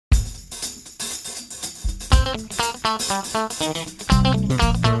Hey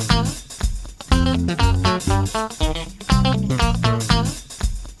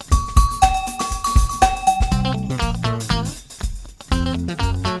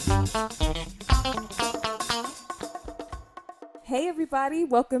everybody,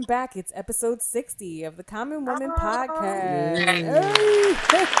 welcome back. It's episode 60 of the Common Woman Podcast. Hey.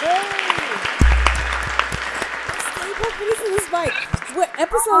 Stay focused to this mic. What,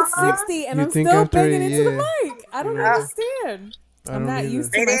 episode 60 and I'm still banging into the mic. I don't understand. I'm not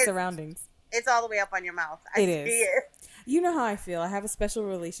used to my surroundings. It's all the way up on your mouth. It is. You know how I feel. I have a special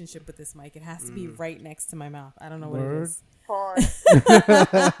relationship with this mic. It has to be right next to my mouth. I don't know what it is.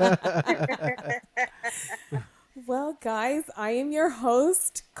 Well, guys, I am your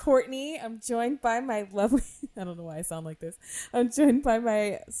host, Courtney. I'm joined by my lovely, I don't know why I sound like this. I'm joined by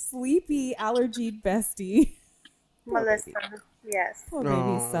my sleepy, allergied bestie. Melissa, yes. Poor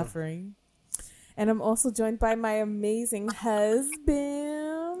baby suffering. And I'm also joined by my amazing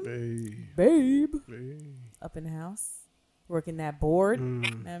husband, Babe. Up in the house, working that board. You know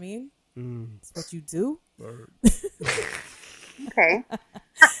what I mean? It's what you do. Okay.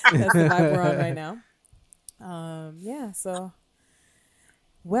 That's the vibe we're on right now. Yeah, so,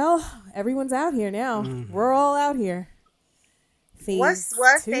 well, everyone's out here now. We're all out here. What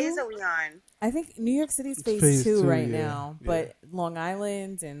phase are we on? I think New York City's phase two right now, but Long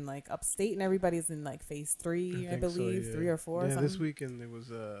Island and like upstate and everybody's in like phase 3, I believe, so, 3 or 4. Yeah, this weekend it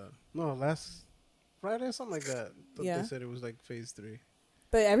was last Friday or something like that. They said it was like phase 3.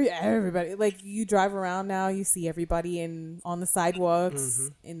 But everybody, like, you drive around now, you see everybody on the sidewalks,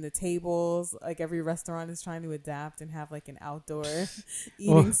 in the tables. Like, every restaurant is trying to adapt and have like an outdoor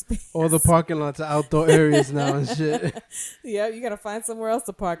eating space. All the parking lots are outdoor areas now and shit. Yeah, you gotta find somewhere else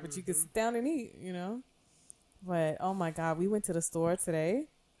to park, but you can sit down and eat, you know. But oh my God, we went to the store today,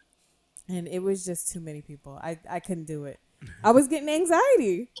 and it was just too many people. I couldn't do it. I was getting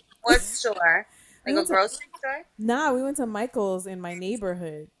anxiety. What store? Like a grocery store? Nah, we went to Michael's in my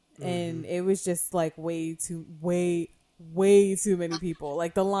neighborhood, and it was just like way too many people.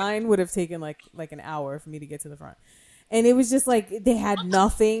 Like the line would have taken like an hour for me to get to the front, and it was just like they had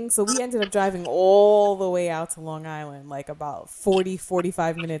nothing. So we ended up driving all the way out to Long Island, like about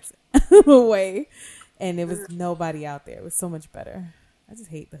 45 minutes away, and it was nobody out there. It was so much better. I just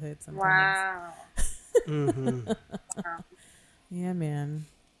hate the hood sometimes. Wow. Yeah, man.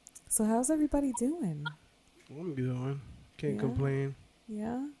 So how's everybody doing? I'm good. Can't complain.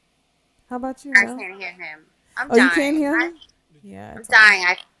 Yeah. How about you? I can't hear him. I'm dying. You can't hear him? Yeah. I'm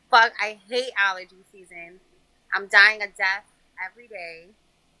dying. I hate allergy season. I'm dying of death every day.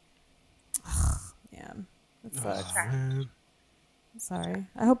 Man, that sucks. I'm sorry.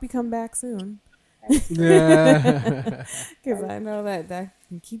 I hope you come back soon. Yeah. Because I know that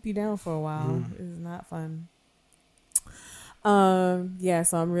can keep you down for a while. It is not fun. So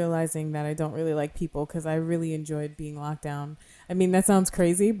I'm realizing that I don't really like people because I really enjoyed being locked down. I mean, that sounds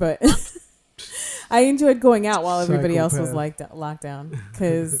crazy, but I enjoyed going out while everybody else was locked down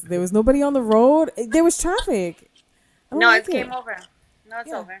because there was nobody on the road. There was traffic. No, it came over. No,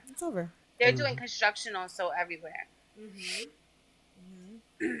 it's over. It's over. They're doing construction also everywhere.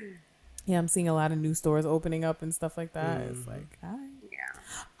 Yeah, I'm seeing a lot of new stores opening up and stuff like that. It's like,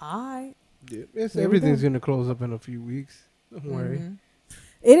 everything's going to close up in a few weeks. Don't worry.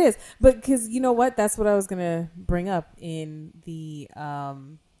 It is. But because you know what? That's what I was going to bring up in the,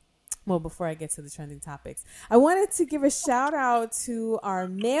 before I get to the trending topics. I wanted to give a shout out to our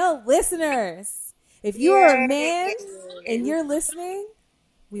male listeners. If you are a man and you're listening,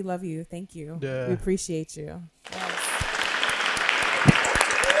 we love you. Thank you. Yeah. We appreciate you. Yes.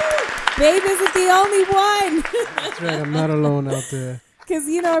 Babe isn't the only one. That's right. I'm not alone out there. Because,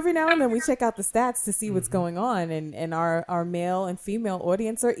 every now and then we check out the stats to see what's going on. And our male and female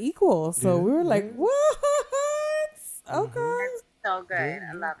audience are equal. So we were like, what? Okay. That's so good.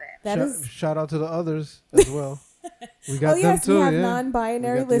 I love it. Shout out to the others as well. We got them too. We have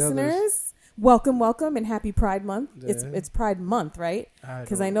non-binary listeners. Welcome, and happy Pride Month. Yeah. It's Pride Month, right?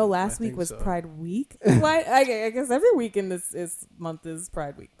 Because I know last week was Pride Week. I guess every week in this month is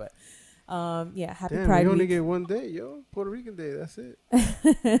Pride Week, but... happy Pride Week. We only get one day, Puerto Rican Day. That's it.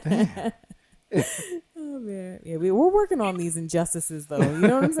 Damn. Oh man, yeah, we're working on these injustices, though. You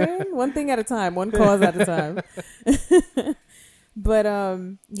know what I'm saying? One thing at a time, one cause at a time. But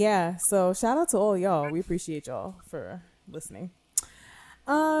so shout out to all y'all. We appreciate y'all for listening.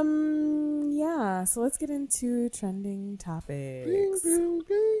 So let's get into trending topics.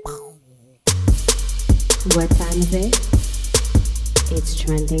 What time is it? It's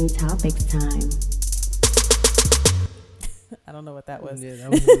trending topics time. I don't know what that was. Yeah, that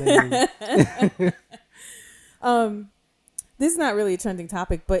was lame. This is not really a trending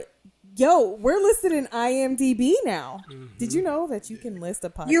topic, but yo, we're listed in IMDb now. Did you know that you can list a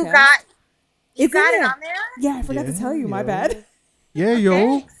podcast? You got It's it in there. on there? Yeah, I forgot to tell you. My bad. Yeah,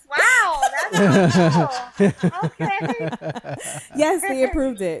 yo. Thanks. Wow, that's cool. Okay. Yes, they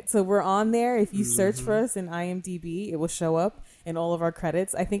approved it. So we're on there. If you search for us in IMDb, it will show up in all of our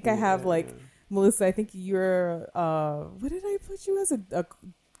credits. I think I have Melissa, I think you're what did I put you as a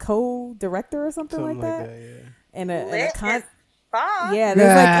co-director or something like that? Yeah. And a Lit as fuck. yeah,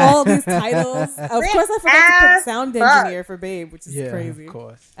 there's like all these titles. Of course, I forgot to put sound engineer for Babe, which is crazy. Of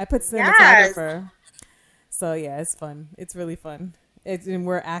course. I put cinematographer. So yeah, it's fun. It's really fun. And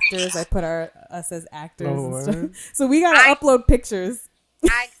we're actors. I put us as actors and stuff. So we gotta upload pictures.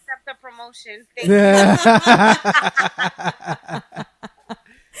 I accept the promotion. Thank you.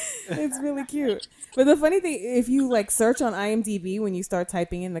 It's really cute. But the funny thing, if you like search on IMDb when you start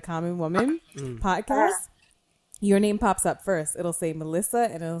typing in the Common Woman podcast, your name pops up first. It'll say Melissa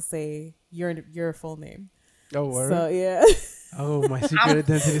and it'll say your full name. Oh, word. So yeah. Oh, my secret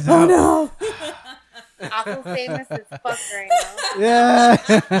identity's out. Oh no. I feel famous as fuck right now. Yeah.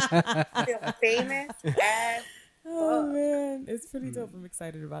 I feel famous as Oh man, it's pretty dope. I'm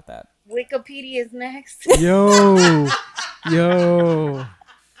excited about that. Wikipedia is next. Yo.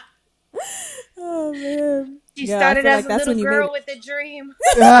 Oh man. She Yeah, I started feel as like a little you girl made with a dream.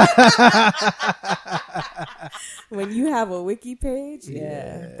 when you have a wiki page,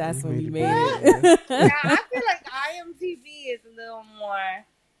 that's you when made you it made big. it. Yeah, I feel like IMDb is a little more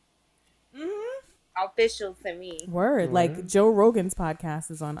official to me. Word. Like Joe Rogan's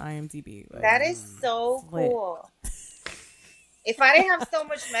podcast is on IMDb. Like, That is so lit. cool. If I didn't have so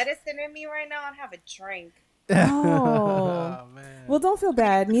much medicine in me right now, I'd have a drink. Oh. Man. Well, don't feel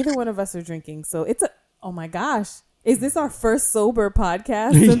bad. Neither one of us are drinking. So it's oh my gosh. Is this our first sober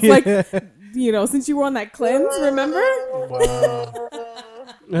podcast? Since since you were on that cleanse, remember?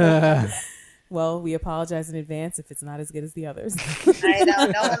 Wow. Well, we apologize in advance if it's not as good as the others. I know.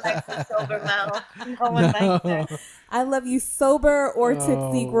 No one likes a sober mouth. No one likes that. I love you sober or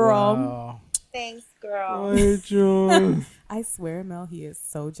tipsy, girl. Wow. Thanks, girl. Why, John? I swear, Mel, he is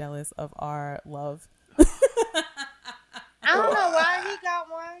so jealous of our love. I don't know why he got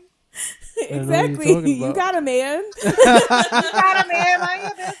one. Exactly. You got a man. You got a man. Mind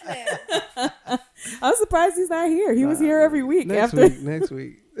your business. I'm surprised he's not here. He was here every week. Next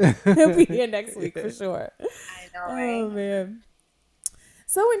week. He'll be here next week for sure. I know, right? Oh, man.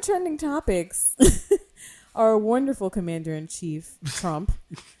 So in trending topics, our wonderful commander-in-chief, Trump,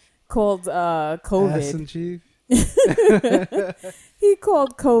 called COVID. Ass in chief. He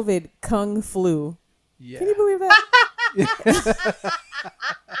called COVID Kung Flu. Yeah. Can you believe that?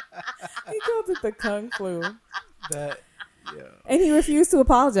 He called it the Kung Flu. And he refused to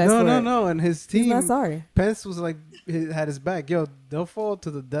apologize for it. No. And his team. He's not sorry. Pence was like, he had his back. Yo, they'll fall to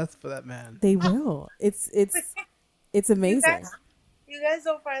the death for that man. They will. It's amazing. You guys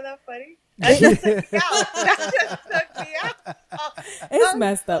don't find that funny? That just took me out. That just took me out. It's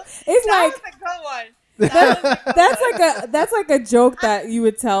messed up. It's That like was a good one. that's like a joke that you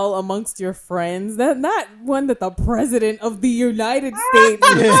would tell amongst your friends. That not one that the president of the United States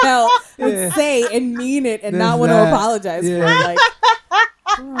would say and mean it and not want to apologize for it. Like,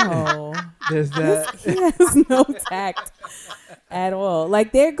 bro, There's that. he has no tact at all.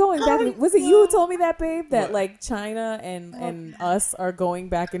 Like they're going back. Was it you who told me that, babe? That like China and us are going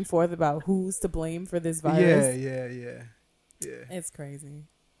back and forth about who's to blame for this virus. Yeah. It's crazy.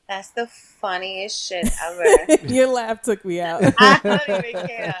 That's the funniest shit ever. Your laugh took me out. I don't even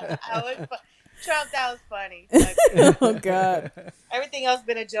care. Trump, that was funny. Fuck. Oh God. Everything else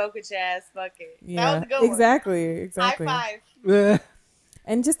been a joke with your ass. Fuck it. Yeah, That was a good one. exactly. High five.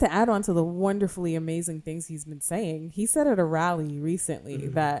 And just to add on to the wonderfully amazing things he's been saying, he said at a rally recently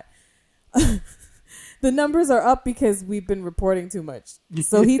that the numbers are up because we've been reporting too much.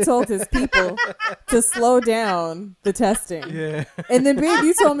 So he told his people to slow down the testing. Yeah. And then, babe,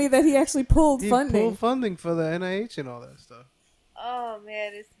 you told me that he actually pulled funding. Pulled funding for the NIH and all that stuff. Oh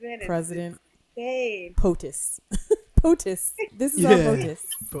man, it's been President insane. POTUS. POTUS. This is our POTUS.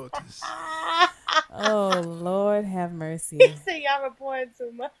 POTUS. Oh, Lord have mercy. He said y'all reporting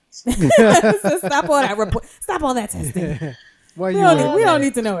too much. So stop all that stop all that testing. Why We you don't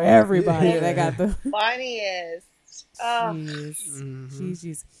need to know everybody that got the Funniest. Oh,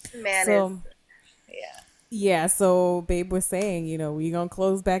 jeez. man, So yeah. yeah, so Babe was saying, we're gonna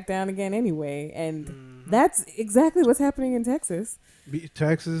close back down again anyway, and That's exactly what's happening in Texas.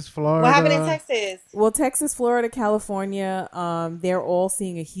 Texas, Florida. What happened in Texas? Well, Texas, Florida, California, they're all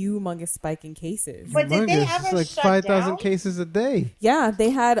seeing a humongous spike in cases. But did they ever It's like shut 5,000 down? cases a day. Yeah, they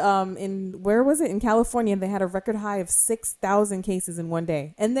had where was it? In California, they had a record high of 6,000 cases in one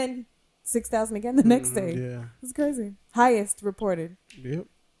day. And then 6,000 again the next day. Yeah. It's crazy. Highest reported. Yep.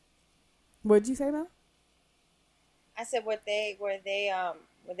 What did you say, Mel? I said, were they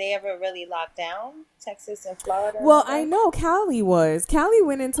ever really locked down? Texas and Florida? Well, I know Cali was. Cali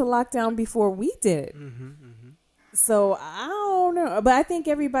went into lockdown before we did. So I don't know, but I think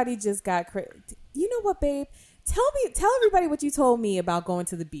everybody just got crazy. You know what, babe? Tell everybody what you told me about going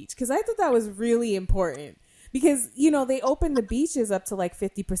to the beach, because I thought that was really important. Because they opened the beaches up to like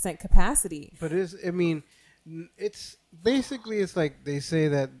 50% capacity. But it's basically, it's like they say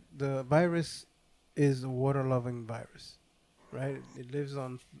that the virus is a water-loving virus, right? It lives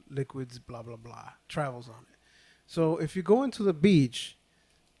on liquids, blah, blah, blah, travels on it. So if you go into the beach,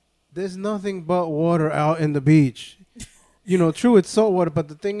 there's nothing but water out in the beach. True, it's salt water, but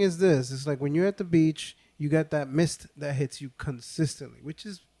the thing is this. It's like when you're at the beach, you got that mist that hits you consistently, which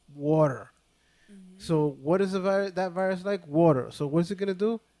is water. So what is that virus like? Water. So what's it going to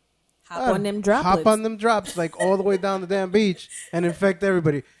do? Hop on them droplets. Hop on them drops like all the way down the damn beach and infect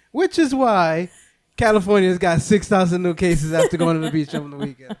everybody. Which is why California's got 6,000 new cases after going to the beach over the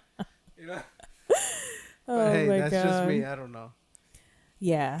weekend. But hey, that's God. just me. I don't know.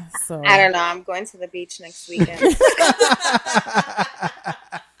 Yeah, so I don't know. I'm going to the beach next weekend.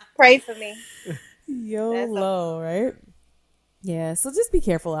 Pray for me. YOLO, right? Yeah, so just be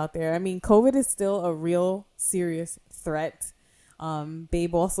careful out there. I mean, COVID is still a real serious threat.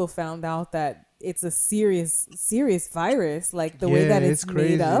 Babe also found out that it's a serious virus, like the way that it's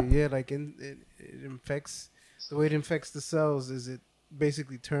crazy. made up. Yeah, like it infects, the way it infects the cells is it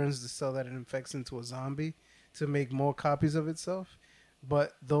basically turns the cell that it infects into a zombie to make more copies of itself.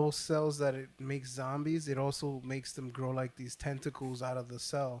 But those cells that it makes zombies, it also makes them grow like these tentacles out of the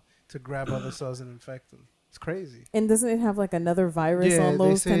cell to grab other cells and infect them. It's crazy. And doesn't it have like another virus on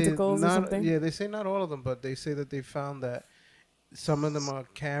those tentacles or something? Yeah, they say not all of them, but they say that they found that some of them are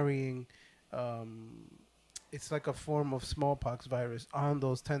carrying, it's like a form of smallpox virus on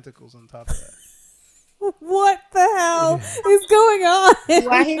those tentacles on top of that. What the hell is going on?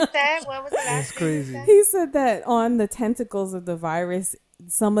 What he said? What was the last That's crazy. He said that on the tentacles of the virus,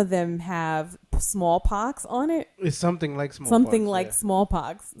 some of them have smallpox on it. It's something like smallpox. Something like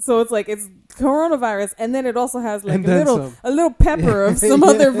smallpox. So it's like it's coronavirus, and then it also has like And then a little pepper of some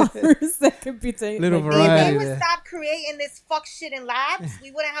other virus that could be taken. Little like, variety. If they would there. stop creating this fuck shit in labs, we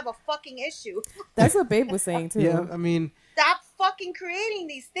wouldn't have a fucking issue. That's what Babe was saying too. Yeah, I mean, Stop fucking creating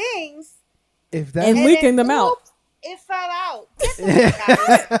these things. if that And leaking them out. Oops, it fell out. Get the fuck out of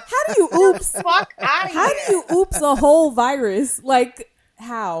here. How do you oops? Fuck out of How here. do you oops a whole virus? Like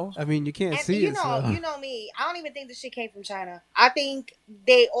how? I mean, you can't And see you it. know, So. you know me. I don't even think this shit came from China. I think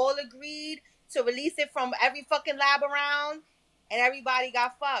they all agreed to release it from every fucking lab around, and everybody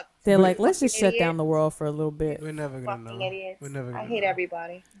got fucked. They're like, let's just Fucking shut down idiot. the world for a little bit. We're never gonna Fucking know. idiots. We're never I gonna hate know.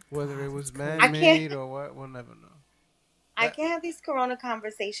 everybody. Whether it was can't- man-made or what, we'll never know. I can't have these corona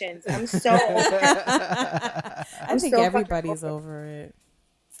conversations. I'm so over it. I think so everybody's fucking over it.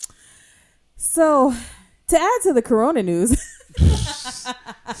 So, to add to the corona news,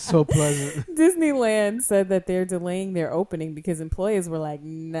 So pleasant. Disneyland said that they're delaying their opening because employees were like,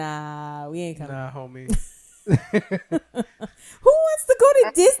 nah, we ain't coming. Nah, homie. Who wants to go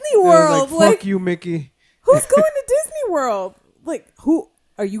to Disney I was World? like, fuck you, Mickey. Who's going to Disney World? Like, who?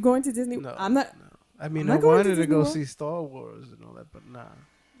 Are you going to Disney? No, I'm not. No. I mean, I'm I not going to wanted to Disney go World. see Star Wars and all that, but nah.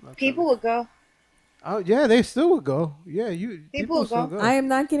 not People coming. would go. Oh, yeah, they still would go. Yeah, people will still go. go. I am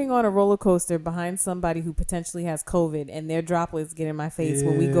not getting on a roller coaster behind somebody who potentially has COVID and their droplets get in my face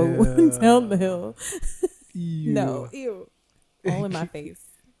when we go Yeah. down the hill. Ew. No, ew. All in my face.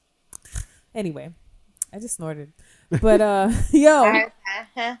 Anyway, I just snorted. But, yo,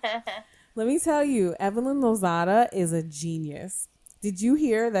 let me tell you, Evelyn Lozada is a genius. Did you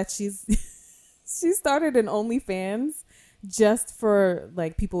hear that she started an OnlyFans just for,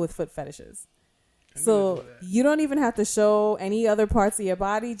 like, people with foot fetishes? So you don't even have to show any other parts of your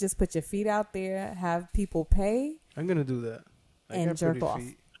body. Just put your feet out there, have people pay. I'm going to do that. I And got jerk pretty off.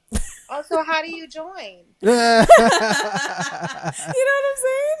 feet. Also, how do you join? You know what I'm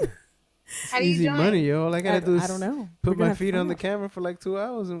saying? How do you Easy join? money, yo. All I got to do is I don't know. We're put gonna my have to feet find on the out. camera for like 2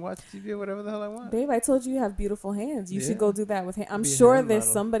 hours and watch TV or whatever the hell I want. Babe, I told you have beautiful hands. You Yeah. should go do that with hands. I'm Be a sure hand there's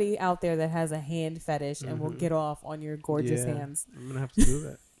model. somebody out there that has a hand fetish and will Mhm. get off on your gorgeous Yeah, hands. I'm going to have to do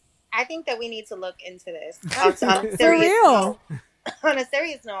that. I think that we need to look into this. On a For serious real. note, on a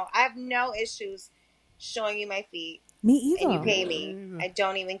serious note, I have no issues showing you my feet, Me either. and you pay me. I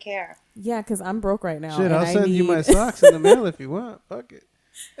don't even care. Yeah, because I'm broke right now. Shit, and I'll I send you need- my socks in the mail if you want. Fuck it.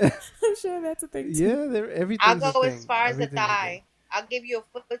 I'm sure that's a thing too. Yeah, everything's I'll a go thing. as far as a Everything's a thigh. I'll give you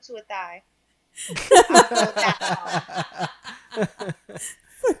a foot to a thigh. I'll go that far.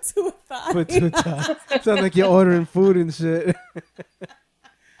 Foot to a thigh. Foot to a thigh. Sounds like you're ordering food and shit.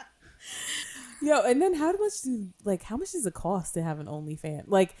 Yo, and then how much does it cost to have an OnlyFans?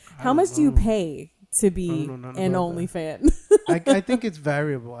 Like, how don't much do you know. pay to be don't know nothing an about that. OnlyFans? I think it's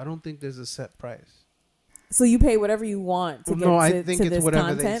variable. I don't think there's a set price. So you pay whatever you want to get No, to, I think to it's this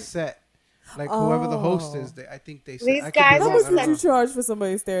whatever they content? set. Like whoever the host Oh. is, I think they set. These I could be guys How wrong, are much I don't would you know. charge for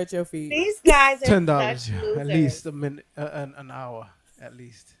somebody to stare at your feet? These guys are $10 such losers. at least a minute, an hour at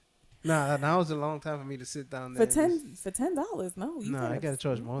least. Nah, an hour's a long time for me to sit down there. For $10? No, you Nah, I gotta- gotta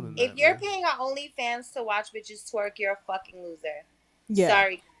charge more than that. If you're man. paying on OnlyFans to watch bitches twerk, you're a fucking loser. Yeah,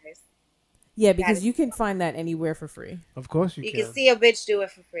 Sorry, guys. yeah, because Gotta- you can find that anywhere for free Of course you You can. can see a bitch do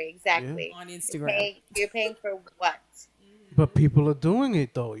it for free. Exactly. on You're Instagram. paying for what? But people are doing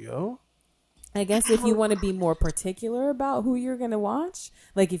it though, yo. I guess if you want to be more particular about who you're gonna watch,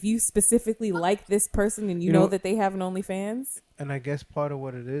 like if you specifically like this person and you, You know know- that they have an OnlyFans, And I guess part of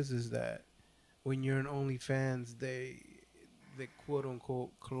what it is that when you're in OnlyFans, they quote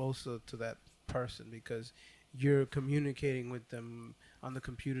unquote closer to that person because you're communicating with them on the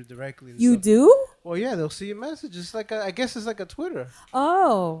computer directly. And you stuff. do? Well, yeah, they'll see your message. It's like I guess it's like a Twitter,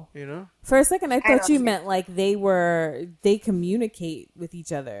 Oh, you know. for a second I thought don't you see- meant like they communicate with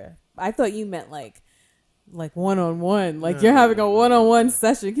each other. I thought you meant like one-on-one, like you're having a one-on-one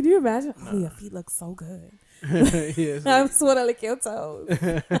session. Can you imagine? Oh, your feet look so good. Yes. I just want to lick your toes.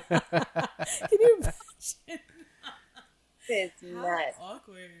 Can you imagine? It's nuts.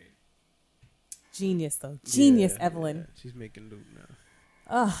 Awkward. Genius though. Genius, Yeah, Evelyn. yeah. She's making loot now.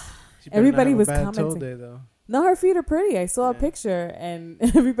 Ugh. She better not Everybody have a was bad toe commenting. day, though. No, her feet are pretty. I saw a Yeah. picture and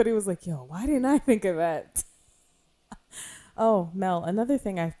everybody was like, yo, why didn't I think of that? Oh, Mel, another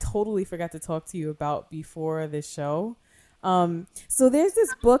thing I totally forgot to talk to you about before this show. So there's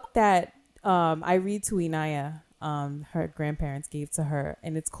this book that I read to Inaya, her grandparents gave to her,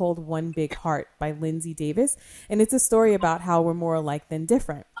 and it's called One Big Heart by Lindsay Davis. And it's a story about how we're more alike than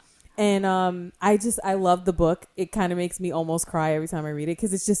different. And I love the book. It kind of makes me almost cry every time I read it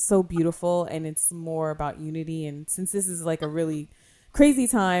because it's just so beautiful and it's more about unity. And since this is like a really crazy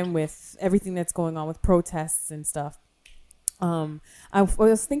time with everything that's going on with protests and stuff, I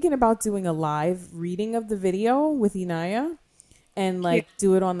was thinking about doing a live reading of the video with Inaya and like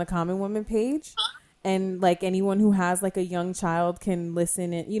do it on the Common Women page. And like anyone who has like a young child can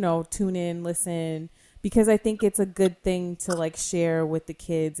listen and, tune in, listen, because I think it's a good thing to like share with the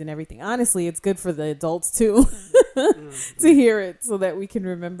kids and everything. Honestly, it's good for the adults too to hear it so that we can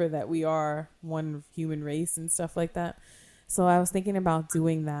remember that we are one human race and stuff like that. So I was thinking about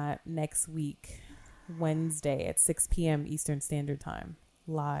doing that next week, Wednesday at 6 p.m. Eastern Standard Time,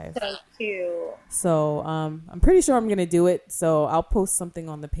 live. Thank you. So I'm pretty sure I'm going to do it. So I'll post something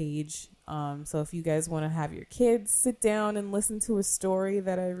on the page. So if you guys want to have your kids sit down and listen to a story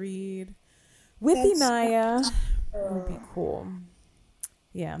that I read with Inaya, it would be cool.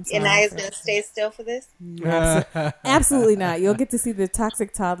 Yeah. I'm sorry Inaya's for going that. to stay still for this? Absolutely not. You'll get to see the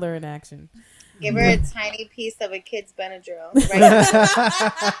toxic toddler in action. Give her a tiny piece of a kid's Benadryl.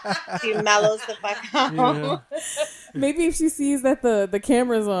 Right? She mellows the fuck out. Yeah. Maybe if she sees that the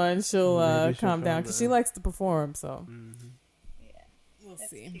camera's on, she'll Maybe she'll calm down calm because she down. likes to perform. So Mhm. we'll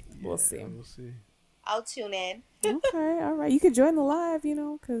That's see. cute. We'll Yeah, see. We'll see. I'll tune in. Okay, all right. You could join the live,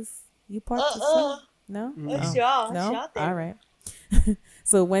 because you part of the show. No, It's Oh. y'all. no. It's y'all thing. All right.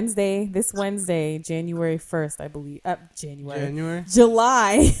 So this Wednesday, January 1st, I believe. January.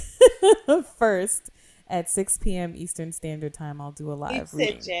 July 1st at 6 p.m. Eastern Standard Time. I'll do a You live said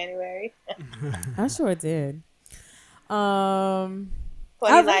reading. January. I sure did. All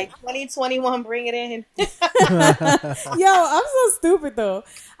 2021, bring it in. Yo, I'm so stupid though.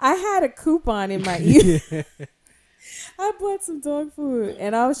 I had a coupon in my ear. I bought some dog food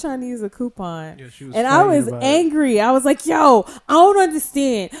and I was trying to use a coupon. Yeah, she was And I fighting was about it. angry. I was like, yo, I don't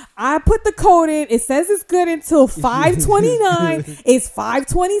understand. I put the code in. It says it's good until 5/29. It's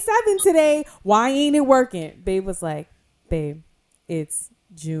 5/27 today. Why ain't it working? Babe was like, babe, it's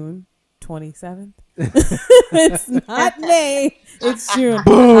June 27th. It's not May. It's June.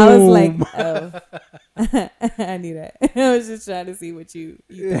 I was like, oh, I knew that. I was just trying to see what you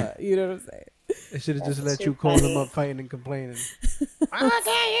thought. You know what I'm saying? They should have just That's let too you call them funny. up fighting and complaining. I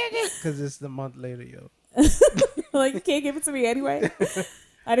can't hear this. Because it's the month later, yo. Like, you can't give it to me anyway.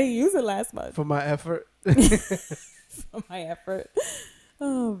 I didn't use it last month For my effort. for my effort.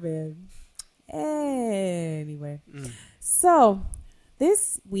 Oh, man. Anyway, so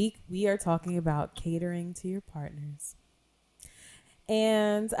this week we are talking about catering to your partners.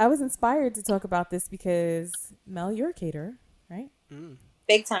 And I was inspired to talk about this because, Mel, you're a caterer, right?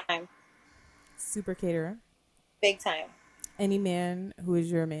 Big time. Super caterer. Big time. Any man who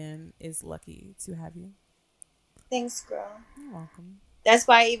is your man is lucky to have you. Thanks, girl. You're welcome. That's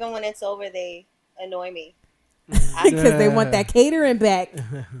why even when it's over, they annoy me. Because they want that catering back.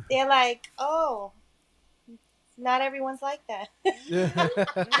 They're like, oh, not everyone's like that.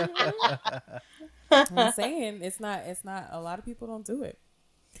 I'm saying it's not a lot of people don't do it.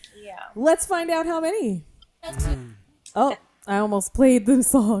 Yeah. Let's find out how many. Oh, I almost played the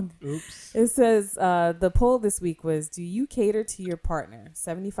song. Oops. It says the poll this week was, do you cater to your partner?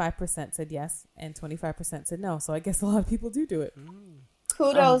 75% said yes and 25% said no. So I guess a lot of people do it.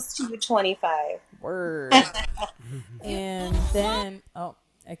 Kudos to you, 25. Word. And then,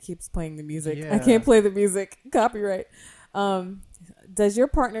 it keeps playing the music. Yeah. I can't play the music. Copyright. Does your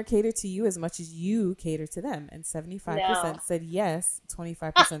partner cater to you as much as you cater to them? And 75% No. said yes,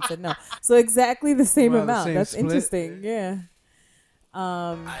 25% said no. So exactly the same Wow, the amount. same That's split. interesting. Yeah.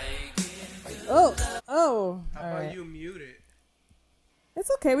 All How about right. you mute it?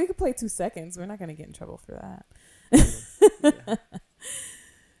 It's okay. We could play 2 seconds. We're not going to get in trouble for that.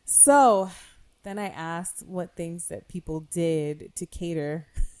 So then I asked what things that people did to cater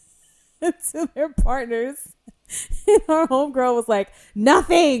to their partners. And our homegirl was like,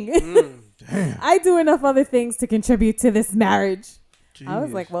 nothing. Damn. I do enough other things to contribute to this marriage. I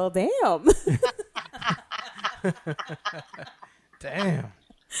was Jeez. like, well, damn. Damn.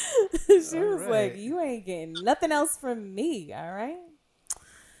 She was All like, right. you ain't getting nothing else from me. All right.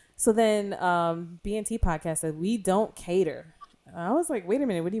 So then B&T podcast said, we don't cater. I was like, wait a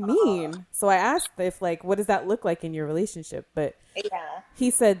minute, what do you mean? So I asked if, like, what does that look like in your relationship? But Yeah. he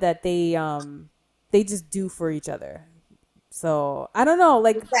said that they just do for each other. So I don't know.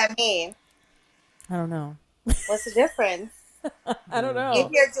 Like, What does that mean? I don't know. What's the difference? I don't know.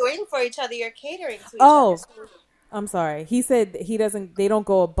 If you're doing for each other, you're catering to each Oh. other. I'm sorry. He said they don't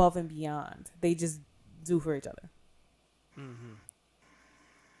go above and beyond. They just do for each other.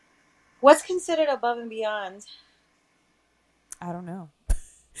 What's considered above and beyond? I don't know.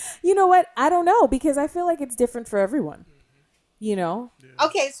 You know what? I don't know because I feel like it's different for everyone. You know?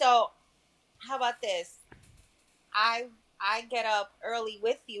 Okay, so how about this? I get up early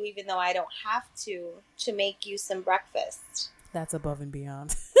with you, even though I don't have to make you some breakfast. That's above and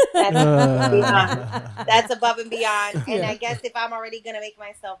beyond. That's above and beyond. That's above and beyond. And Yeah. I guess if I'm already gonna make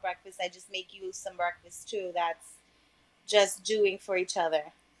myself breakfast, I just make you some breakfast too. That's just doing for each other.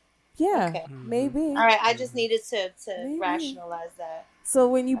 Yeah, Okay. maybe. All right, I just needed to Maybe. rationalize that. So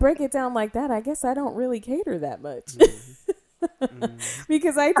when you break it down like that, I guess I don't really cater that much.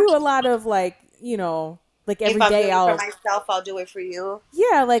 Because I do a lot of, like, you know, like every if I'm day doing I'll it for myself, I'll do it for you.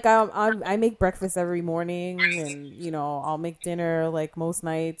 yeah, like I make breakfast every morning, and you know I'll make dinner like most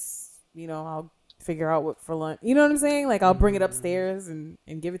nights. You know I'll figure out what for lunch. You know what I'm saying? Like I'll bring it upstairs and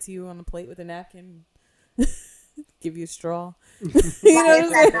give it to you on the plate with a napkin. Give you a straw. You know what I'm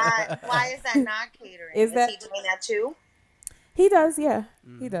saying? Why is that not catering? Is Is that- he doing that too? He does, yeah,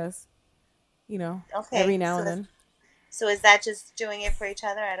 he does. You know, Okay, every now so and then. So is that just doing it for each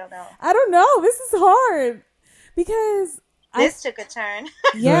other? I don't know. I don't know. This is hard because This took a turn.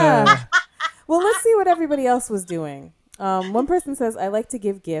 yeah. Well, let's see what everybody else was doing. One person says, I like to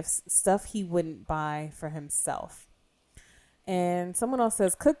give gifts, stuff he wouldn't buy for himself. And someone else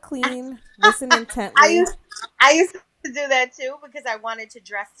says, cook clean, listen intently. I used to do that too because I wanted to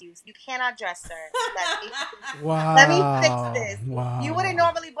dress you. You cannot dress her. Wow. Let me fix this. Wow. You wouldn't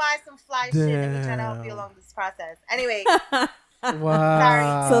normally buy some fly shit and me trying to help you Damn. along this process. Anyway,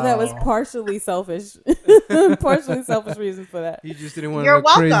 Wow. So that was partially selfish. Partially selfish reason for that. He just didn't want to You're look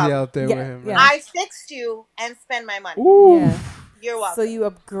crazy welcome. out there Yeah, with him. yeah. Right? I fixed you and spend my money. Ooh. Yeah. You're welcome. So you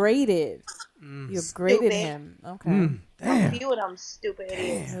upgraded. You upgraded Stupid. him. Okay. Damn. You them stupid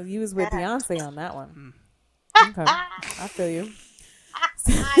idiots. So you was with Beyonce on that one. Okay. I feel you.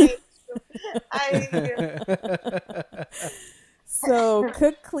 So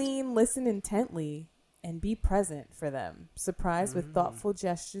cook clean, listen intently, and be present for them. Surprise with thoughtful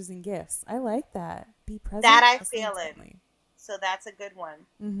gestures and gifts. I like that. Be present. That I listen fail in. intently. So that's a good one.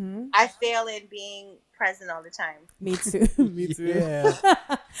 Mm-hmm. I fail in being present all the time. Me too. Me too. Yeah.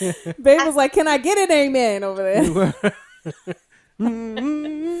 Babe was like, "Can I get an amen over there?" I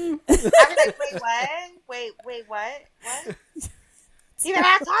was like, wait, what? Wait, what? What? Even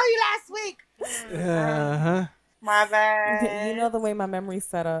I told you last week. Uh-huh. My bad. You know the way my memory's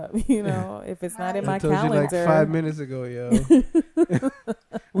set up. You know, if it's not in my I told calendar, you like 5 minutes ago, yo.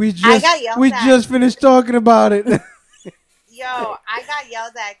 We got yelled at. just finished talking about it. Yo, I got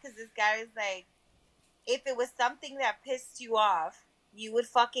yelled at because this guy was like, if it was something that pissed you off, you would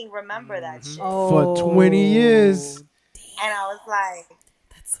fucking remember that shit. For 20 years. And I was like,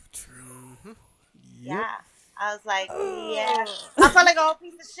 that's so true. yeah. I was like, yeah. I felt like a whole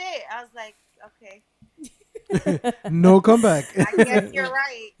piece of shit. I was like, okay. No comeback. I guess you're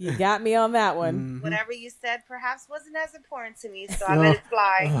right. You got me on that one. Whatever you said perhaps wasn't as important to me, so I let it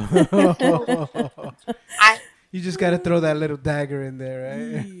fly. You just got to throw that little dagger in there,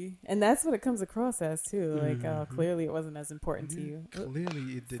 right? And that's what it comes across as, too. Like, clearly it wasn't as important to you.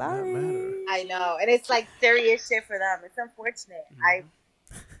 Clearly it did Sorry. not matter. I know. And it's like serious shit for them. It's unfortunate.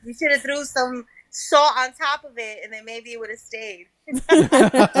 We should have threw some salt on top of it, and then maybe it would have stayed. Pissed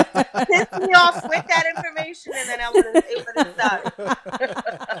me off with that information, and then it would have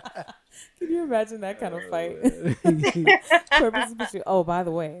stuck. Can you imagine that kind of fight? Purpose between. Oh, by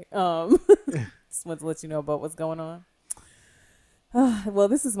the way, just want to let you know about what's going on. Well,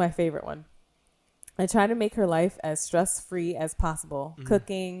 this is my favorite one. I try to make her life as stress-free as possible.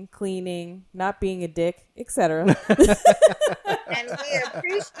 Cooking, cleaning, not being a dick, etc. And we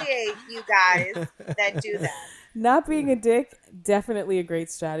appreciate you guys that do that. Not being a dick, definitely a great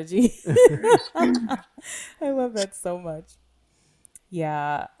strategy. I love that so much.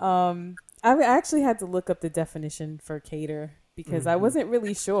 Yeah. I actually had to look up the definition for cater because I wasn't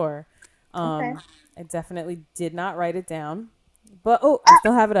really sure. Okay. I definitely did not write it down. But, I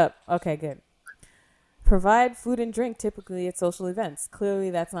still have it up. Okay, good. Provide food and drink typically at social events. Clearly,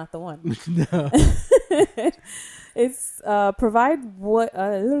 that's not the one. No. It's provide with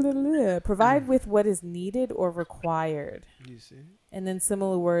what is needed or required. You see? And then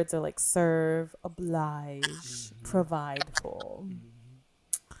similar words are like serve, oblige, provide for.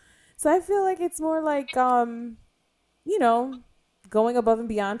 So I feel like it's more like going above and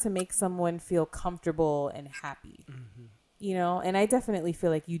beyond to make someone feel comfortable and happy. And I definitely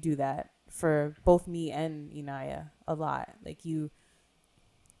feel like you do that for both me and Inaya a lot. Like you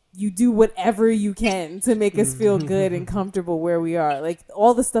do whatever you can to make us feel good and comfortable where we are. Like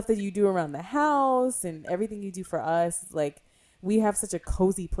all the stuff that you do around the house and everything you do for us, like we have such a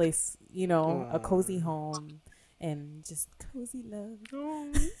cozy place, a cozy home and just cozy love.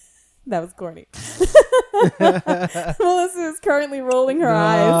 That was corny. Melissa is currently rolling her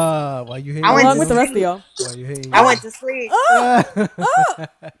eyes. Why you hating? Along with the rest of y'all. Why you hating? I went to sleep.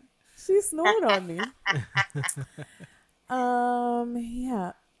 She snored on me.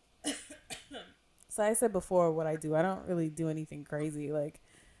 Yeah. So I said before what I do. I don't really do anything crazy. Like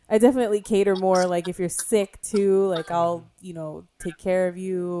I definitely cater more. Like if you're sick too, like I'll, take care of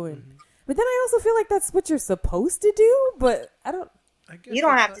you. But then I also feel like that's what you're supposed to do. But I don't. You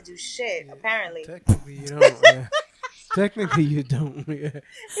don't have to do shit, apparently. Technically, you don't. Technically, you don't.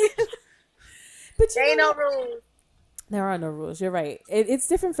 But there ain't no rules. There are no rules. You're right. It's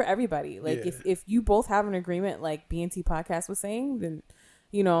different for everybody. Like if you both have an agreement, like BNT Podcast was saying, then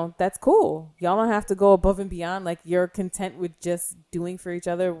that's cool. Y'all don't have to go above and beyond. Like you're content with just doing for each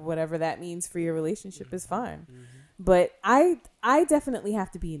other, whatever that means for your relationship is fine. But I definitely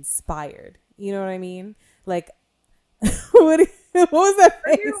have to be inspired. You know what I mean? Like what was that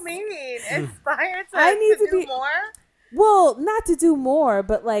face? What do you mean? Inspired to do more? Well, not to do more,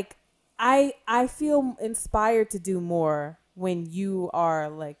 but like I feel inspired to do more when you are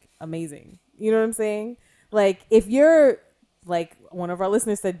like amazing. You know what I'm saying? Like if you're like one of our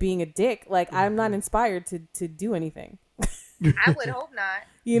listeners said being a dick, like I'm not inspired to do anything. I would hope not.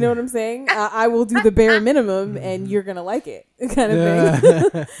 You know what I'm saying? I will do the bare minimum and you're going to like it kind of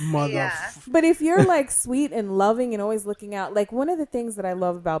thing. But if you're like sweet and loving and always looking out, like one of the things that I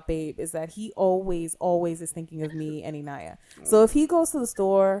love about Babe is that he always is thinking of me and Inaya. So if he goes to the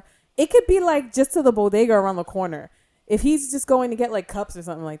store, it could be like just to the bodega around the corner. If he's just going to get like cups or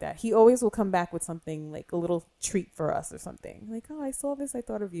something like that, he always will come back with something like a little treat for us or something. Like, oh, I saw this, I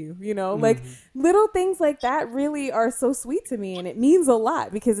thought of you, like little things like that really are so sweet to me. And it means a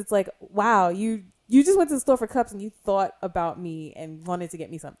lot because it's like, wow, you just went to the store for cups and you thought about me and wanted to get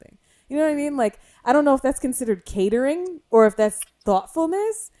me something. You know what I mean? Like, I don't know if that's considered catering or if that's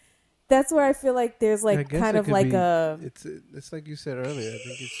thoughtfulness. That's where I feel like there's like kind of like it's like you said earlier. I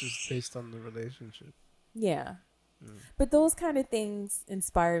think it's just based on the relationship. Yeah. But those kind of things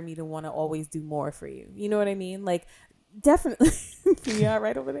inspire me to want to always do more for you. You know what I mean? Like, definitely. Yeah,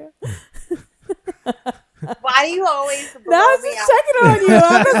 right over there. Why do you always? No, I was just checking on you.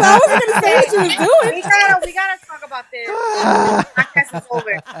 Because I wasn't going to say what you was doing. We gotta talk about this. The podcast is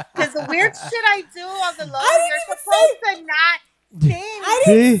over. Because the weird shit I do on the low, you're supposed to not Same. I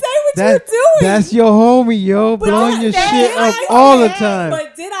didn't say what you That- were doing. That's your homie, yo, blowing your don't shit say up it. all the time.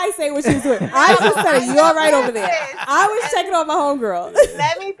 But did I say what she was doing? I just said it. You all right over there? I was checking on my homegirl.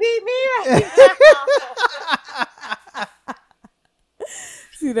 Let me be me right now.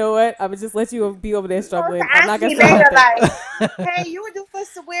 You know what? I'm gonna just let you be over there struggling. Supposed I'm to not ask gonna me say later, nothing. like, hey, you were doing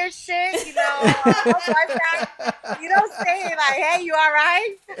some weird shit, you know. You don't say it like, hey, you all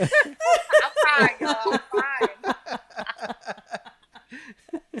right? I'm fine, y'all. I'm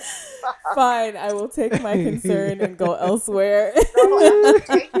fine. Fine, I will take my concern and go elsewhere.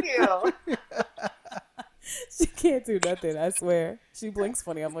 Thank you. She can't do nothing. I swear. She blinks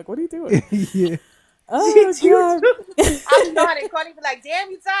funny. I'm like, what are you doing? Yeah. Oh You god. too. I'm not. And Connie be like, damn,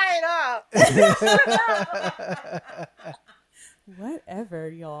 you tired, huh? Whatever,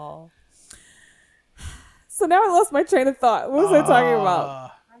 y'all. So now I lost my train of thought. What was I talking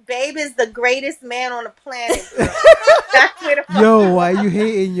about? Babe is the greatest man on the planet. That's where the fuck Yo, why you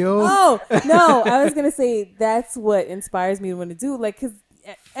hating, yo? Oh no, I was gonna say that's what inspires me to want to do. Like, cause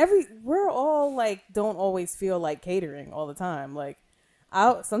we're all like don't always feel like catering all the time. Like,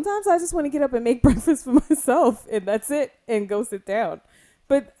 sometimes I just want to get up and make breakfast for myself, and that's it, and go sit down.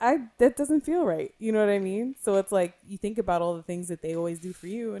 But that doesn't feel right. You know what I mean? So it's like you think about all the things that they always do for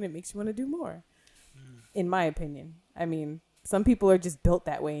you, and it makes you want to do more. In my opinion, I mean, some people are just built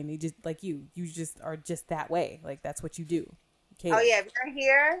that way, and they just like you just are just that way. Like that's what you do. Cater. Oh yeah, if you're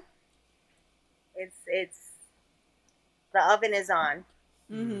here, it's the oven is on.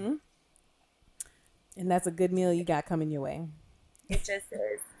 Mm-hmm. And that's a good meal you got coming your way. It just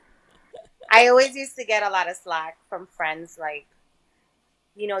is. I always used to get a lot of slack from friends, like,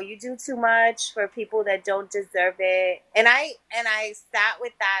 you know, you do too much for people that don't deserve it. And I sat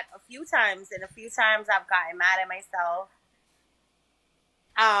with that a few times, and a few times I've gotten mad at myself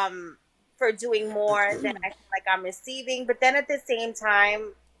for doing more than I feel like I'm receiving. But then at the same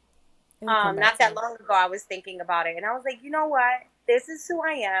time, not that long ago, I was thinking about it, and I was like, you know what? This is who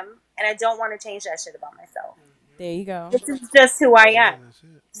I am, and I don't want to change that shit about myself. There you go. This is just who I am. That's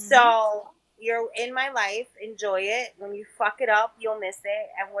it. So you're in my life. Enjoy it. When you fuck it up, you'll miss it,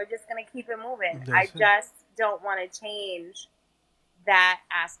 and we're just gonna keep it moving. I That's it. just don't want to change that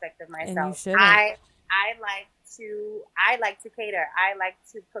aspect of myself. And you shouldn't. I like to cater. I like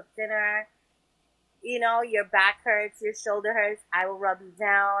to cook dinner. You know, your back hurts, your shoulder hurts. I will rub you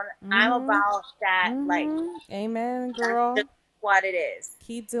down. I'm about that. Like, amen, girl. that's just what it is.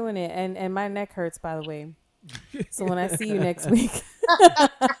 Keep doing it. And my neck hurts, by the way. So when I see you next week,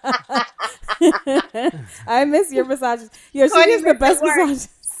 I miss your massages. Yo, she Courtney gives the makes best it work.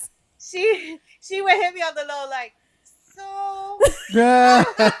 massages. She would hit me on the low like, so Yeah.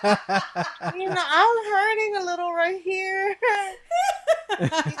 you know, I'm hurting a little right here.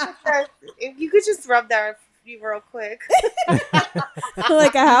 If you could just rub that real quick.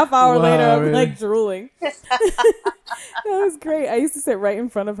 Like a half hour Wow, later, I'm really? like drooling. That was great. I used to sit right in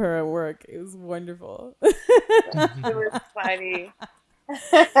front of her at work. It was wonderful. It was funny.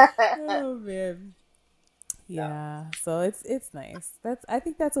 Oh man. Yeah. So it's nice. I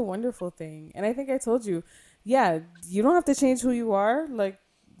think that's a wonderful thing. And I think I told you, yeah, you don't have to change who you are. Like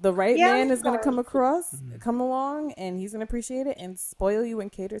the right Yeah, man is gonna of course. come along, and he's gonna appreciate it and spoil you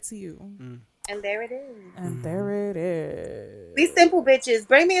and cater to you. And there it is. And there it is. These simple bitches.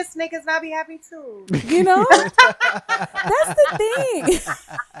 Bring me a Snickers and I'll be happy too. You know? That's the thing.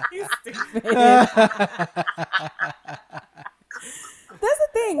 You stupid. That's the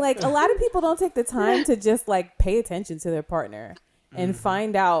thing. Like, a lot of people don't take the time to just like pay attention to their partner and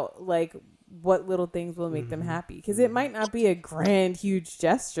find out like what little things will make them happy. Because it might not be a grand, huge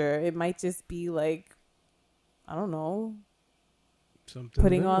gesture. It might just be like, I don't know, Something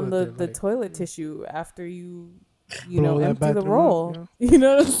putting on little the that they like. toilet tissue after you Blow know, that empty the bathroom roll. up, You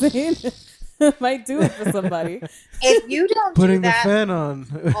know what I'm saying? Might do it for somebody. If you don't Putting do the that fan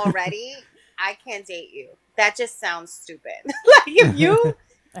on. already, I can't date you. That just sounds stupid. Like if you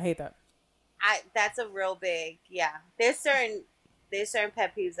I hate that. that's a real big, yeah. There's certain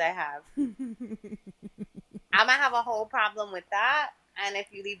pet peeves I have. I might have a whole problem with that. And if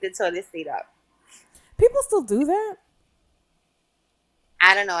you leave the toilet seat up, People still do that?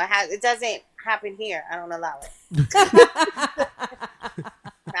 I don't know. It doesn't happen here. I don't allow it.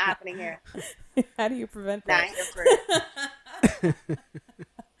 Not happening here. How do you prevent Not that? here for it.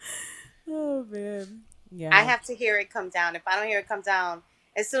 Oh man. Yeah. I have to hear it come down. If I don't hear it come down,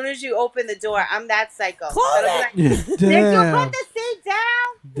 as soon as you open the door, I'm that psycho. Close I'll be it! like, Did you Damn. put the seat down?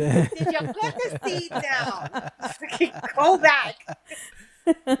 Damn. Did you put the seat down? Go back.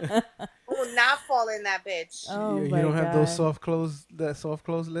 Will not fall in that bitch. Oh you my don't have those God. soft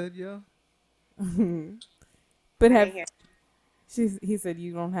close lid, yo? But Right have here. He said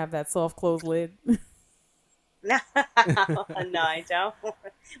you don't have that soft close lid. No, I don't.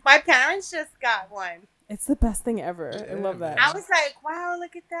 My parents just got one. It's the best thing ever. I love that. I was like, wow,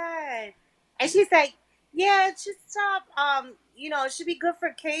 look at that. And she's like, yeah, it should stop. It should be good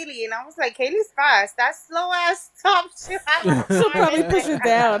for Kaylee. And I was like, Kaylee's fast. That slow ass stop. She'll probably push it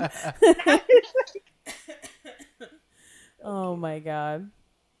down. Oh my God.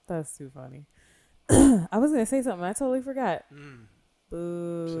 That's too funny. I was going to say something. I totally forgot.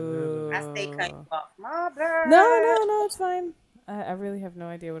 Boo. I stay cutting you off. My bad. No, it's fine. I really have no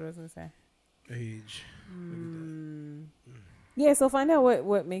idea what I was going to say. Age. Yeah, so find out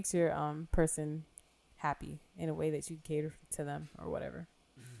what makes your person happy in a way that you cater to them or whatever.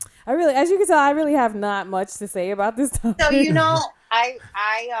 As you can tell, I really have not much to say about this topic. So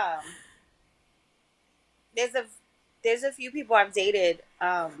there's a few people I've dated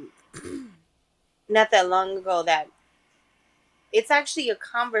not that long ago that it's actually a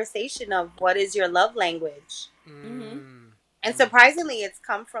conversation of what is your love language. And surprisingly, it's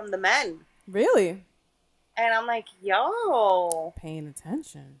come from the men. Really? And I'm like, yo. Paying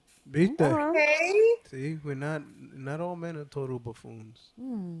attention. Beat that. Okay. See, we're not all men are total buffoons.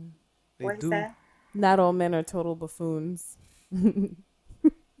 They What is do. that? Not all men are total buffoons. See?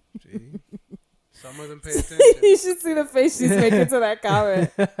 Some of them pay You attention. should see the face she's making to that comment.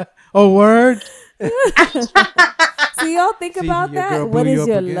 Oh, word? So y'all think See, about your that? girl What blew you is up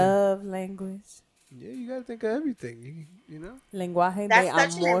your again. love language? Yeah, you gotta think of everything. You know? Lenguaje That's de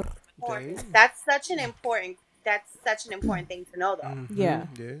such amor. That's such an important thing to know, though. Mhm, Yeah.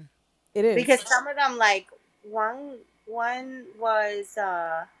 Yeah. It is. Because some of them, like one was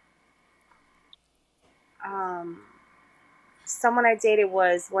someone I dated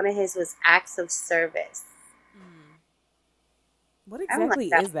was one of his was acts of service. What I don't like exactly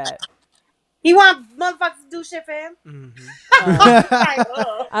that. is that? He want motherfuckers to do shit for him. Like,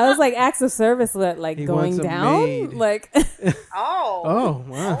 ugh. I was like, acts of service, like He going wants a down? maid. Like, Oh. Oh,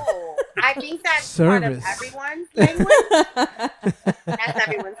 wow. Oh. I think that's part of Service. everyone's language. That's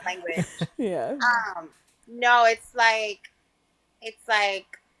everyone's language. yeah. No, it's like if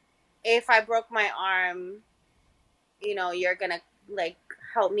I broke my arm, you're gonna like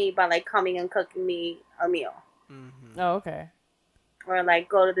help me by like coming and cooking me a meal, Oh, okay. or like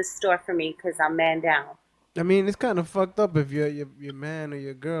go to the store for me because I'm man down. I mean, it's kind of fucked up if your man or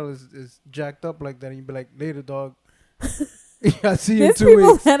your girl is jacked up like that, and you be like, later, dog. I see you in There's 2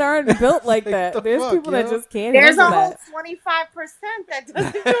 people weeks. that aren't built like Like, that. the There's fuck, people that yo? just can't There's a handle whole that. 25% that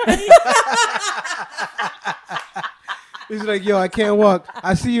doesn't do anything. He's like, yo, I can't walk.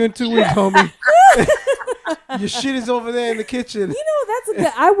 I see you in 2 weeks, homie. Your shit is over there in the kitchen. That's a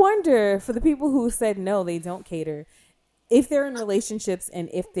good. I wonder for the people who said no, they don't cater. If they're in relationships and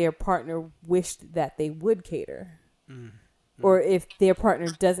if their partner wished that they would cater, or if their partner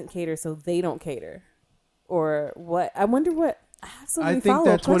doesn't cater, so they don't cater, or what? I wonder what. I have so many I think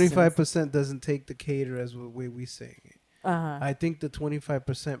that follow-up 25% doesn't take the cater as the way we saying it. I think the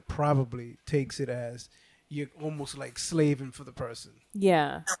 25% probably takes it as you're almost like slaving for the person.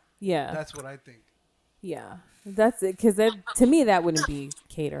 Yeah. That's what I think. Yeah, that's it. Because to me, that wouldn't be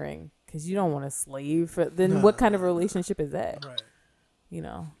catering. Because you don't want to slave. Then what kind of relationship is that? Right.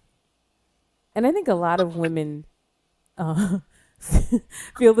 And I think a lot of women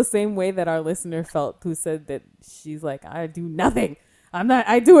feel the same way that our listener felt, who said that she's like, I do nothing.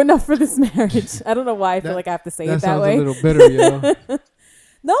 I do enough for this marriage. I don't know why I feel like I have to say it that way. That sounds a little bitter, yo.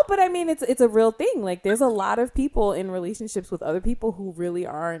 No, but I mean, it's a real thing. Like, there's a lot of people in relationships with other people who really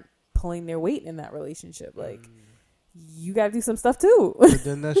aren't pulling their weight in that relationship. Like, you got to do some stuff too. But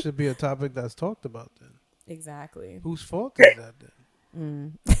then that should be a topic that's talked about then. Exactly. Whose fault is that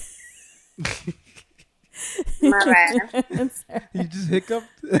then? My bad. You just hiccuped?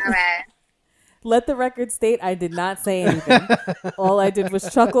 My bad. Let the record state I did not say anything. All I did was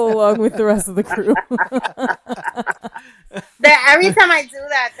chuckle along with the rest of the crew. Every time I do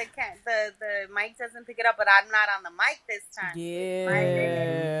that, the mic doesn't pick it up, but I'm not on the mic this time.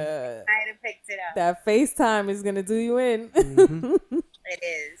 Yeah. I have picked it up. That FaceTime is going to do you in. It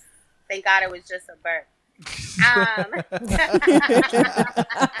is. Thank God it was just a burp.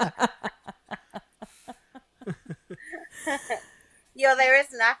 Yo, there is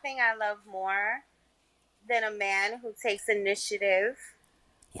nothing I love more than a man who takes initiative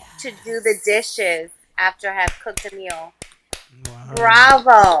to do the dishes after I have cooked a meal. Wow.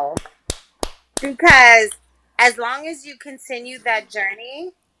 Bravo. Because as long as you continue that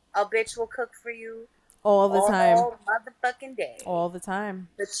journey, a bitch will cook for you All the time. all motherfucking day. All the time.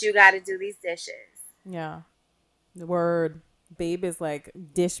 But you got to do these dishes. Yeah. The word. Babe is like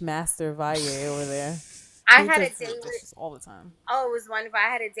dish master Valle over there. I He had a does date the with. dishes all the time. Oh, it was wonderful. I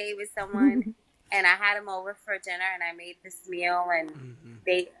had a date with someone, and I had him over for dinner, and I made this meal, and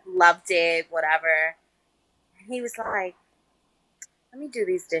they loved it. Whatever. And he was like, "Let me do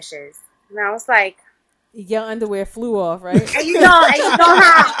these dishes," and I was like, Your underwear flew off, right? and you know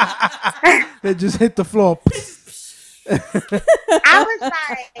how They just hit the floor. I was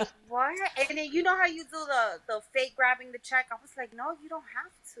like, what? And then you know how you do the fake grabbing the check? I was like, no, you don't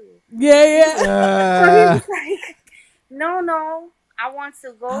have to. Yeah. So he was like, no, I want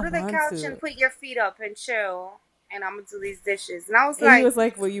to go I to the want couch to. and put your feet up and chill, and I'm gonna do these dishes. And I was And like, he was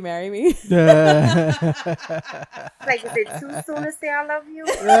like, "Will you marry me?" like, is it too soon to say I love you?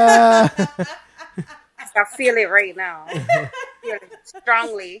 I feel it right now. I feel it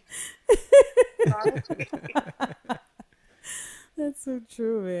strongly. That's so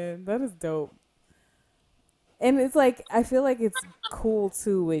true, man. That is dope. And it's like, I feel like it's cool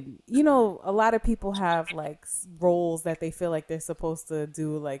too. And, you know, a lot of people have like roles that they feel like they're supposed to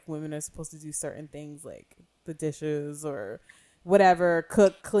do. Like women are supposed to do certain things like the dishes or whatever,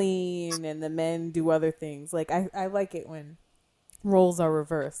 cook, clean, and the men do other things. Like I like it when roles are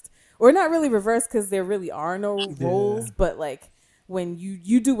reversed, or not really reversed because there really are no roles, but like when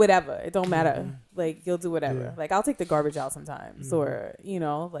you do whatever, it don't matter. Like you'll do whatever. Yeah. Like I'll take the garbage out sometimes, or you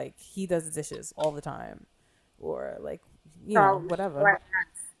know, like he does the dishes all the time, or like you know whatever.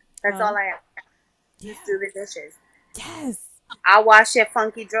 That's all I have. Just do the dishes. Yes. I wash your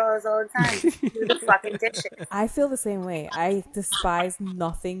funky drawers all the time. Do the fucking dishes. I feel the same way. I despise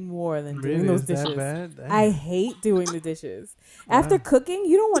nothing more than doing Really? those Is that dishes. bad? Damn. I hate doing the dishes. After cooking,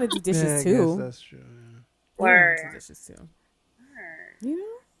 you don't want to do dishes Yeah, I too. guess that's true. Yeah. You don't wanna do Word. dishes too. You know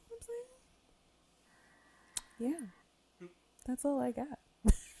what I'm saying? Yeah. That's all I got.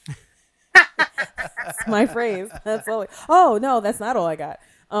 That's my phrase. That's all. Oh no, that's not all I got.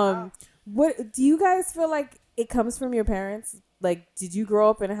 What do you guys feel like it comes from your parents? Like, did you grow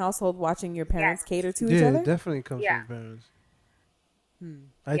up in a household watching your parents cater to each Yeah, other? it definitely comes Yeah. from parents. Hmm.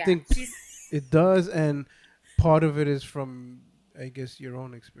 I Yeah. think it does, and part of it is from, I guess, your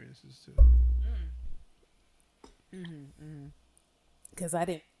own experiences too. Because I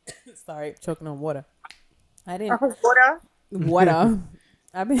didn't. Sorry, choking on water. I didn't. Water. Water.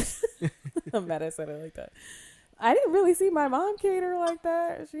 I mean, I'm mad I said it like that. I didn't really see my mom cater like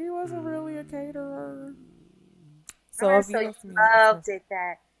that. She wasn't really a caterer. So if you So ask me, Love did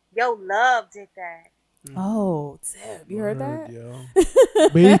that. Yo, Love did that. oh, Tip, you heard that? Yo.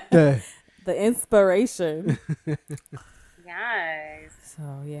 Beat that. The inspiration. Yes.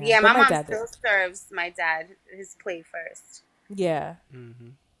 So yeah, Yeah, But my mom dad still did. serves my dad his plate first. Yeah.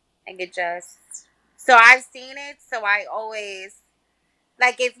 Like it just. So I've seen it. So I always.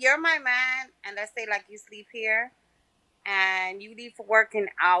 Like if you're my man and let's say like you sleep here and you leave for work an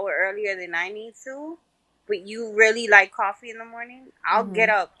hour earlier than I need to, but you really like coffee in the morning, I'll get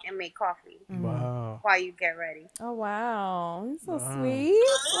up and make coffee Wow. while you get ready. Oh wow, you're so Wow. sweet.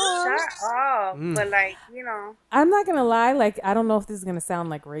 Aw. Shut up. But like, you know. I'm not gonna lie. Like, I don't know if this is gonna sound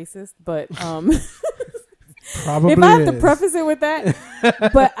like racist, but Probably if I have to is. preface it with that,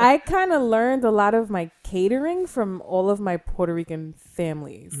 but I kind of learned a lot of my catering from all of my Puerto Rican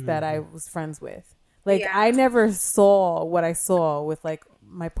families that I was friends with. Like, Yeah. I never saw what I saw with like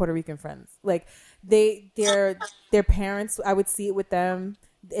my Puerto Rican friends. Like, their parents, I would see it with them.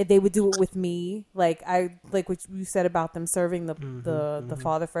 They would do it with me. Like what you said about them serving the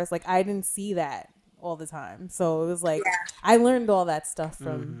father first. Like, I didn't see that all the time. So it was like I learned all that stuff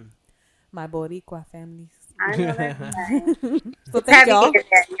from my Boricua families. I know that. So thank y'all.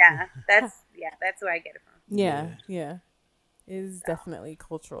 That's where I get it from. Yeah. It is definitely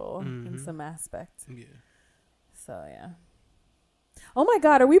cultural in some aspect. Yeah. So yeah. Oh my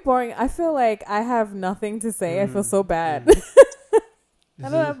God, are we boring? I feel like I have nothing to say. I feel so bad. I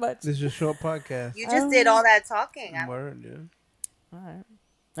don't have much. This is a short podcast. You just did all that talking. Word, yeah. All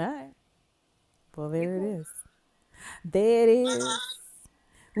right. Well, there it is. There it is. So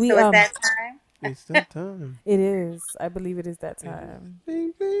it's that time? It's that time. It is. I believe it is that time.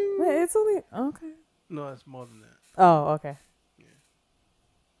 Bing, bing. Wait, it's only okay. No, it's more than that. Oh, okay.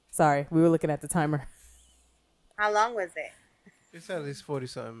 Sorry, we were looking at the timer. How long was it? It's at least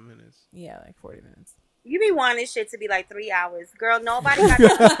 40-something minutes. Yeah, like 40 minutes. You be wanting shit to be like 3 hours. Girl, nobody got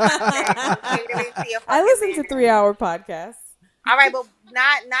catering to your fucking I listen to man. 3-hour podcasts. All right, but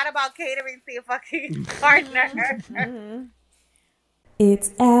not about catering to your fucking partner.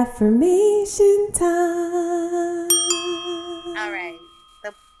 It's affirmation time. All right.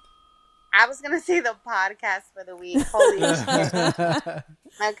 I was going to say the podcast for the week. Holy shit.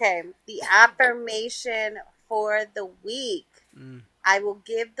 Okay. The affirmation for the week. I will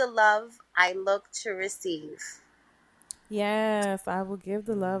give the love I look to receive. Yes, I will give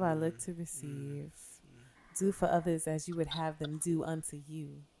the love I look to receive. Do for others as you would have them do unto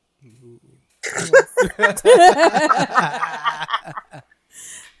you. Yes.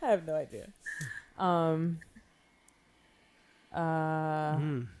 I have no idea.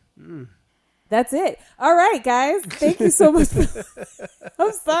 That's it. All right, guys. Thank you so much.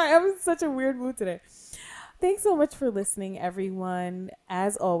 I'm sorry. I'm in such a weird mood today. Thanks so much for listening, everyone.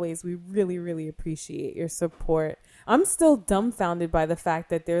 As always, we really, really appreciate your support. I'm still dumbfounded by the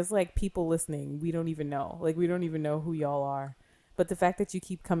fact that there's like people listening we don't even know. Like, we don't even know who y'all are. But the fact that you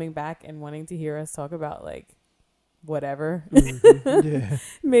keep coming back and wanting to hear us talk about like whatever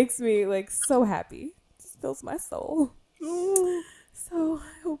makes me like so happy. Just fills my soul. So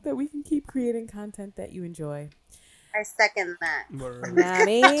I hope that we can keep creating content that you enjoy. I second that.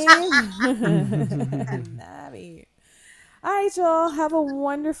 Nami. Nami. All right, y'all. Have a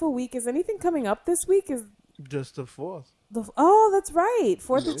wonderful week. Is anything coming up this week? Is just the 4th. Oh, that's right.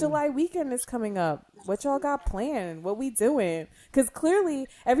 4th of July weekend is coming up. What y'all got planned? What we doing? Because clearly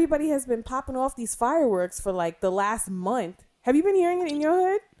everybody has been popping off these fireworks for like the last month. Have you been hearing it in your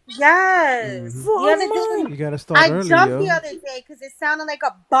hood? Yes. For The a other month. day, You gotta start I early, jumped yo. the other day because it sounded like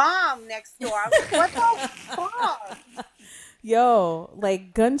a bomb next door. I was like, what the fuck? Yo,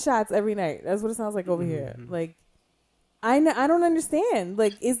 like gunshots every night. That's what it sounds like over here. Like, I don't understand.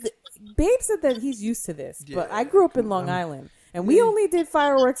 Like, Babe said that he's used to this, but I grew up in Long Island, and we only did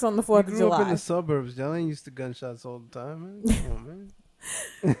fireworks on the 4th of grew July. up in the suburbs. Y'all ain't used to gunshots all the time, man. Come on, man.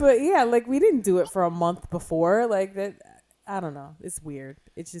 But yeah, like we didn't do it for a month before. Like that, I don't know. It's weird.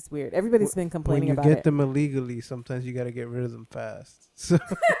 It's just weird. Everybody's been complaining about it. When you get them illegally, sometimes you got to get rid of them fast. So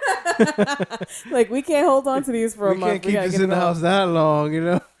like we can't hold on to these for a month. We can't keep this in the house that long, you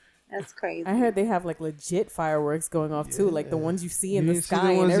know. That's crazy. I heard they have like legit fireworks going off too, like the ones you see in the sky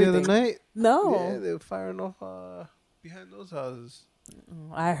the ones and everything. The other night? No. Yeah, they were firing off behind those houses.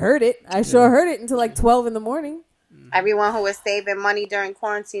 I heard it. I sure heard it until like 12 in the morning. Everyone who was saving money during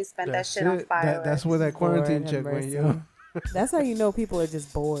quarantine spent that shit on fireworks. That's where that quarantine check went, yo. That's how you know people are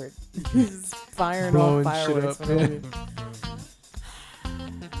just bored. Just firing blowing off fireworks. shit up,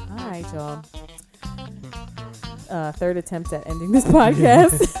 All right, y'all. Third attempt at ending this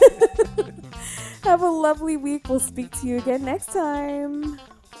podcast. Have a lovely week. We'll speak to you again next time.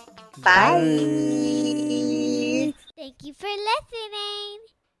 Bye. Thank you for listening.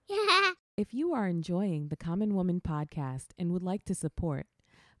 If you are enjoying the Common Woman podcast and would like to support,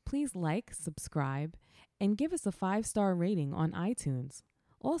 please like, subscribe, and give us a 5-star rating on iTunes.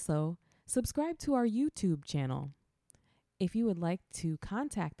 Also, subscribe to our YouTube channel. If you would like to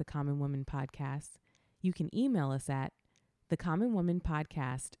contact the Common Woman podcast, you can email us at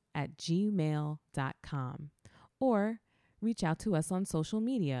thecommonwomanpodcast@gmail.com or reach out to us on social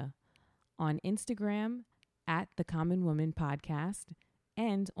media on Instagram @The Common Woman Podcast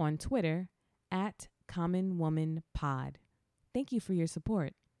and on Twitter @Common Woman Pod. Thank you for your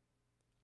support.